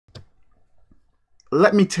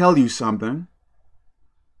let me tell you something.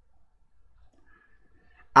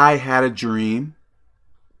 I had a dream.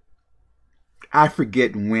 I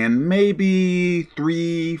forget when, maybe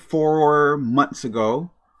 3-4 months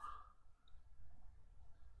ago.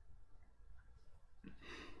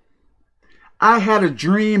 I had a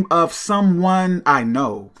dream of someone I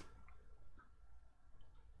know.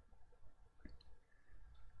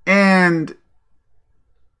 And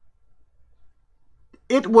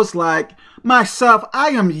it was like, myself, I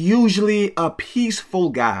am usually a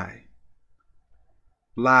peaceful guy.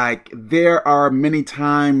 Like, there are many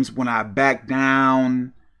times when I back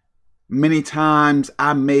down. Many times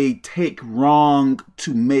I may take wrong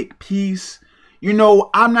to make peace. You know,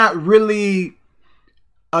 I'm not really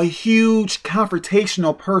a huge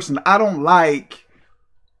confrontational person. I don't like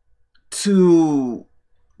to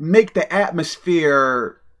make the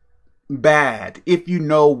atmosphere bad, if you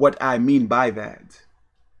know what I mean by that.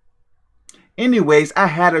 Anyways, I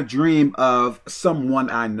had a dream of someone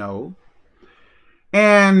I know.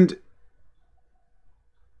 And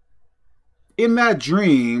in that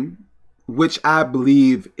dream, which I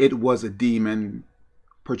believe it was a demon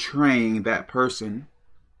portraying that person,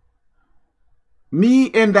 me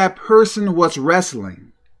and that person was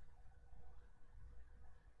wrestling,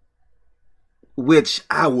 which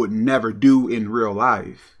I would never do in real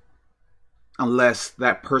life, unless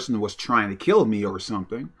that person was trying to kill me or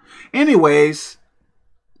something. Anyways,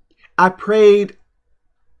 I prayed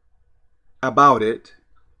about it,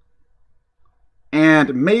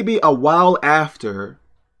 and maybe a while after,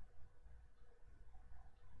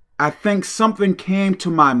 I think something came to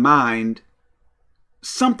my mind,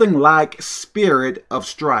 something like spirit of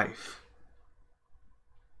strife.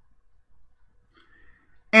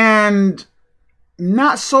 And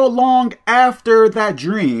not so long after that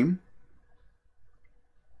dream,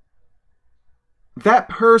 that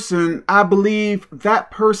person, I believe that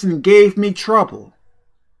person gave me trouble.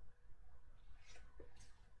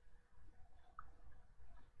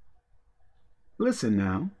 Listen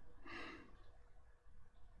now.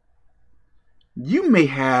 You may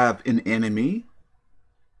have an enemy.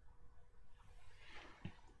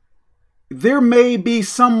 There may be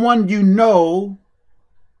someone you know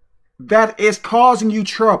that is causing you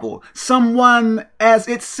trouble. Someone, as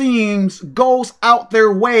it seems, goes out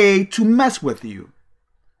their way to mess with you.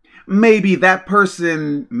 Maybe that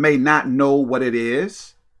person may not know what it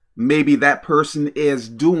is. Maybe that person is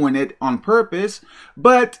doing it on purpose,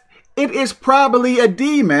 but it is probably a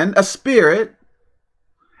demon, a spirit,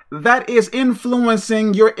 that is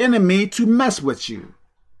influencing your enemy to mess with you.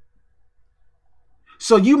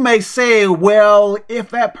 So you may say, well, if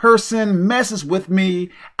that person messes with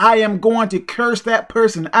me, I am going to curse that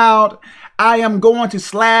person out. I am going to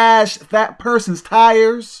slash that person's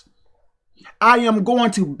tires. I am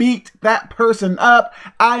going to beat that person up.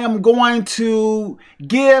 I am going to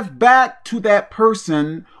give back to that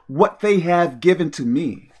person what they have given to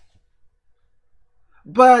me.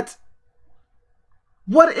 But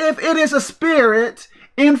what if it is a spirit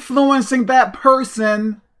influencing that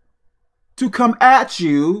person to come at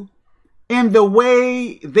you in the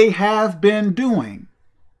way they have been doing?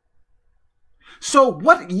 So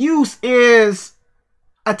what use is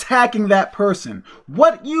attacking that person?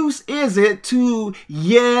 What use is it to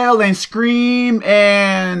yell and scream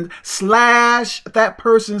and slash that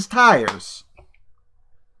person's tires?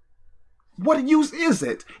 What use is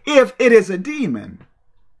it if it is a demon?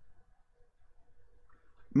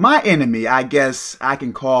 My enemy, I guess I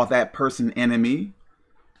can call that person enemy.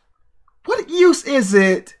 What use is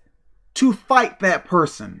it to fight that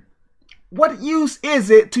person? What use is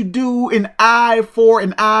it to do an eye for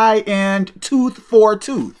an eye and tooth for a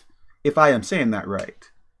tooth, if I am saying that right?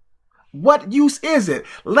 What use is it?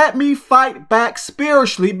 Let me fight back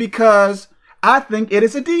spiritually, because I think it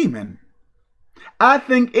is a demon. I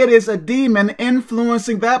think it is a demon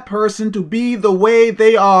influencing that person to be the way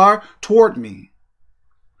they are toward me.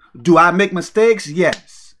 Do I make mistakes?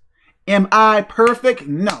 Yes. Am I perfect?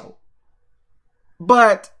 No.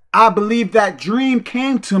 But I believe that dream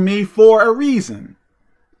came to me for a reason.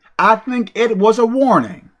 I think it was a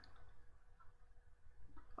warning.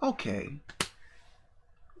 Okay.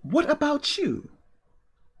 What about you?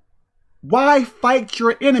 Why fight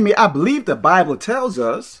your enemy? I believe the Bible tells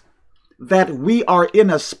us that we are in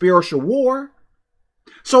a spiritual war.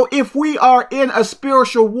 So if we are in a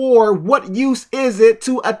spiritual war, what use is it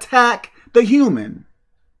to attack the human?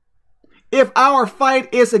 If our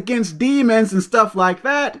fight is against demons and stuff like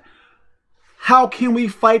that, how can we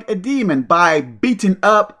fight a demon? By beating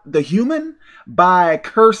up the human? By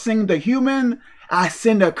cursing the human? I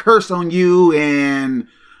send a curse on you, and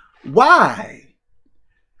why?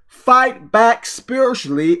 fight back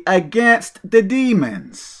spiritually against the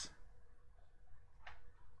demons.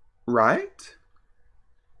 Right?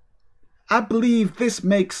 I believe this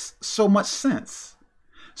makes so much sense.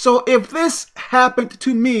 So if this happened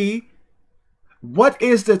to me, what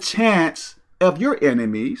is the chance of your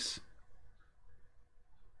enemies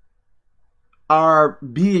are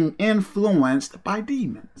being influenced by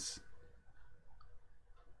demons?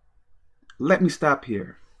 Let me stop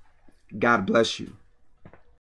here. God bless you.